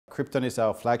Krypton is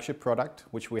our flagship product,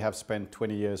 which we have spent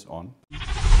 20 years on.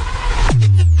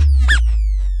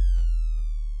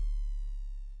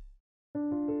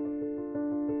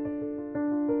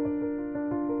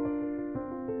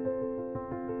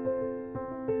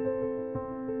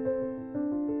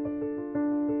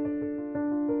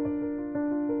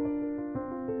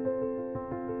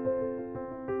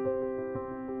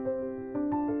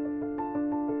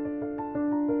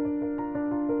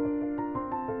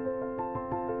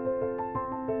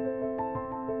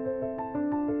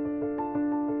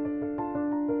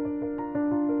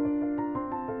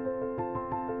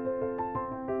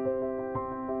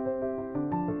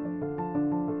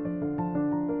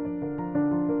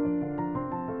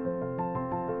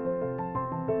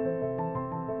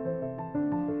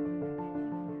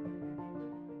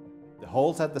 The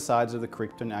holes at the sides of the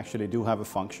Krypton actually do have a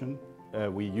function.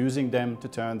 We're using them to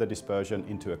turn the dispersion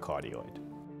into a cardioid.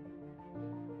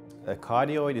 A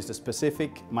cardioid is a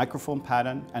specific microform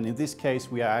pattern, and in this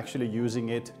case we are actually using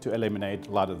it to eliminate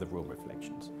a lot of the room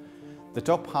reflections. The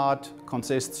top part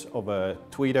consists of a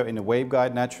tweeter in a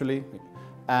waveguide naturally,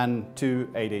 and two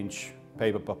 8-inch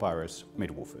paper papyrus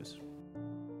midwoofers.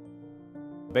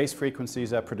 Bass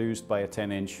frequencies are produced by a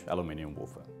 10-inch aluminium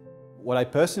woofer. What I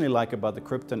personally like about the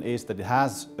Krypton is that it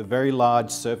has a very large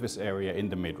surface area in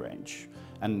the mid-range.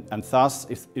 And thus,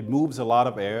 if it moves a lot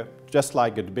of air, just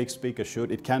like a big speaker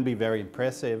should, it can be very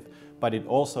impressive, but it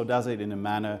also does it in a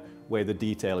manner where the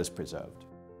detail is preserved.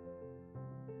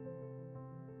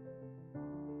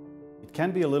 It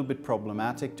can be a little bit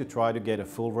problematic to try to get a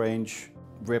full range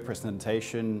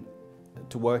representation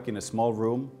to work in a small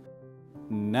room.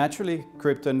 Naturally,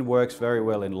 Krypton works very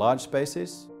well in large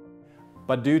spaces.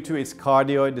 But due to its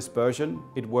cardioid dispersion,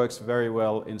 it works very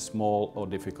well in small or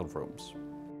difficult rooms.